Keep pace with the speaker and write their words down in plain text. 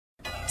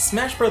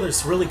Smash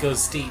Bros. Really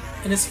goes deep,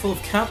 and is full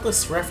of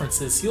countless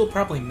references you'll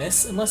probably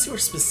miss unless you are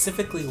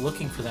specifically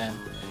looking for them,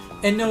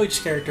 and know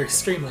each character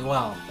extremely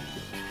well.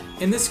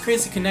 In this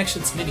Crazy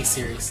Connections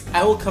miniseries,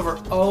 I will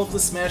cover all of the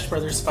Smash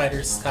Bros.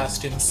 Fighters'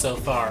 costumes so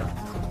far.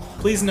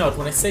 Please note,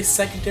 when I say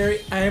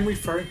secondary, I am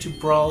referring to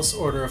Brawl's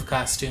order of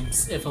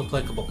costumes, if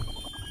applicable.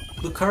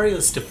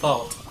 Lucario's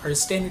default are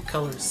his standard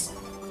colors.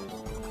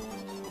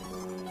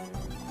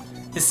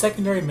 His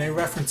secondary may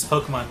reference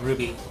Pokemon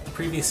Ruby, the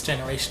previous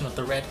generation with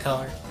the red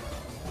color.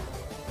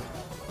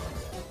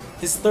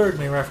 His third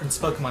may reference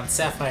Pokemon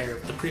Sapphire,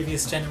 the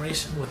previous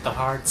generation with the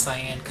hard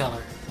cyan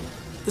color.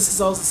 This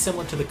is also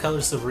similar to the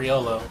colors of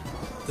Riolo,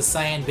 the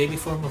cyan baby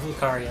form of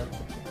Lucario.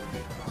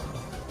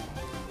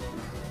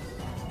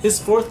 His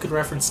fourth could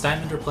reference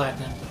Diamond or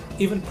Platinum,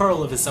 even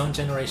Pearl of his own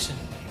generation.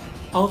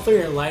 All three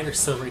are lighter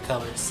silvery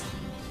colors.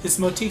 His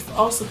motif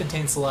also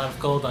contains a lot of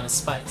gold on his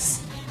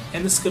spikes,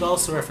 and this could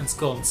also reference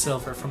gold and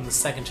silver from the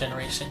second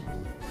generation.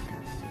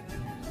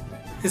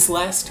 His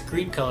last,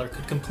 green color,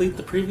 could complete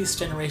the previous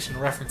generation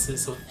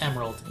references with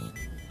Emerald.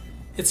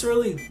 It's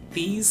really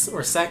these,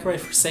 or Sakurai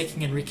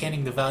forsaking and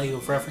recanting the value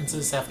of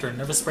references after a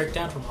nervous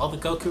breakdown from all the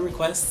Goku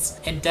requests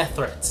and death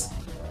threats.